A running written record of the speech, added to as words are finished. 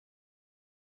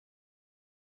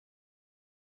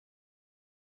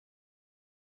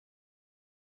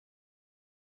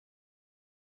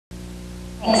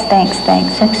Thanks.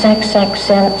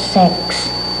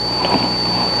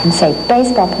 And say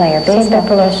baseball player.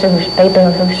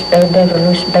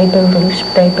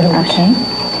 Okay.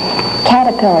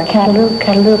 Caterpillar. Cantaloupe.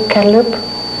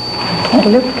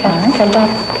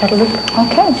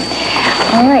 Okay.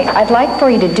 All right. I'd like for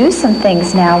you to do some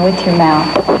things now with your mouth.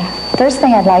 First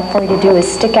thing I'd like for you to do is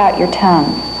stick out your tongue.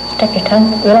 Stick your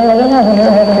tongue.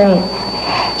 Great.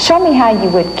 Show me how you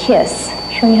would kiss.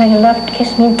 Show me how you love to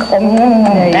kiss me. There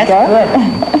you That's go. good.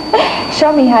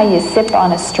 Show me how you sip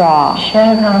on a straw.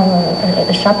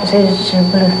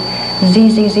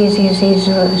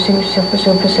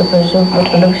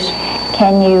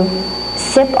 Can you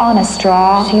sip on a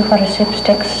straw? See what a sip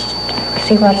sticks.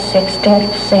 See what a sip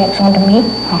sticks onto me.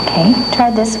 Okay. Try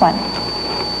this one.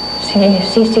 See.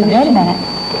 Wait a minute.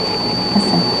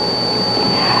 Listen.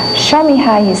 Show me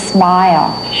how you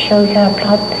smile. Show you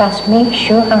how plus me.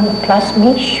 Show how plus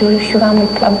me. Show how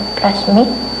plus me.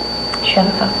 Show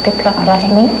how plus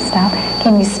me. Stop.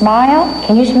 Can you smile?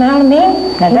 Can you smile at me?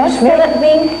 Now Can you smile at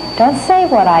me? Don't say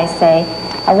what I say.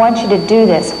 I want you to do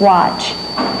this. Watch.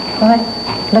 What?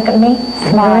 Look at me.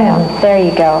 Smile. There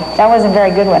you go. That wasn't a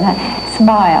very good one, huh?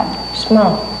 Smile.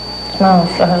 Smile.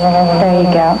 There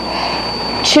you go.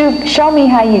 Chew. Show me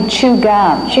how you chew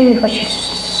gum. Chew what you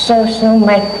so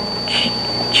my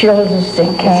children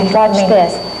think. Okay. Watch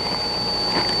this.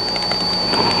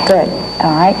 Good.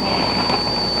 All right.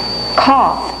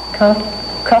 Cough.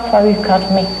 Cough while you cut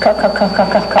me. Cough.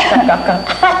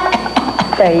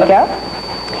 There you go.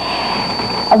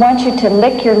 I want you to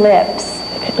lick your lips.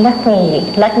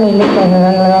 Let me lick.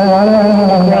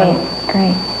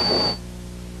 Great.